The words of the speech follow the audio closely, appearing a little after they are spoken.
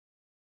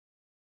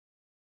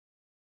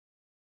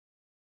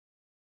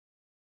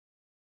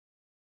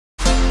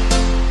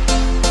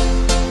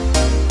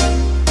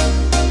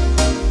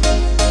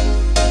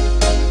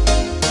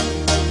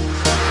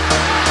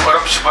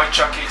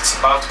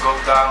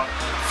down.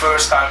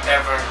 First time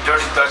ever,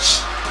 Dirty Dutch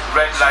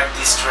Red Light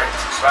District,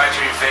 right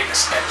here in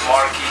Vegas at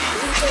Marquee.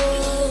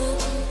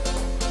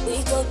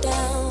 We go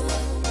down,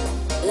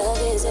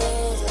 love is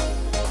in,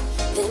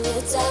 then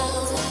it's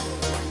out,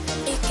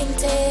 you can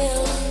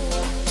tell.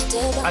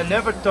 I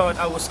never thought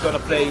I was gonna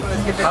play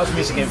house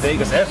music in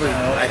Vegas ever, you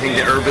know. I think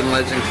the urban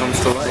legend comes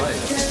to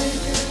life.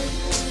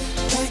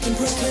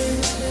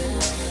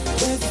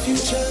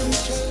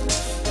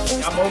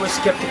 I'm always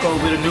skeptical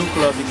with a new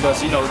club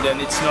because, you know, then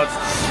it's not,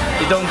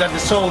 you don't got the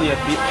soul yet,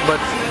 but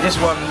this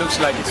one looks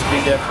like it's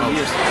been there for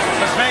years.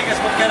 Las Vegas,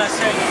 what can I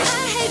say?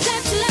 I hate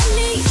that you love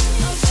me,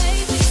 oh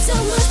baby, so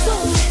much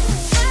more.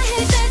 I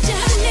hate that you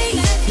hurt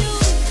me,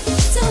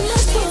 so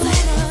much more.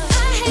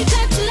 I hate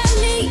that you love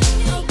me,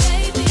 oh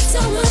baby, so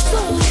much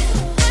more.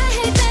 I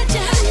hate that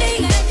you hurt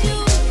me,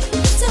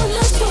 so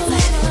much more.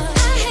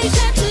 I hate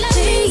that you love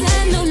me.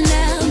 I know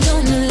now,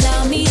 don't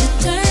allow me to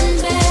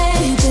turn back.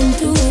 We've been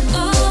through it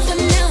all, but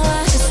now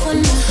I just want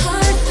my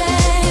heart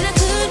back. I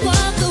could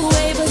walk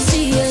away, but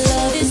see, your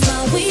love is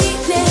my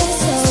weakness,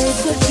 so it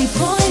could be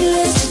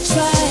pointless to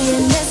try,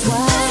 and that's why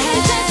I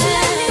hate that you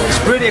love me.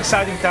 It's pretty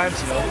exciting times,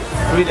 you know,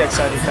 really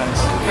exciting times.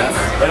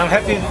 And I'm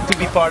happy to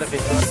be part of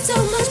it. So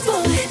much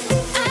more.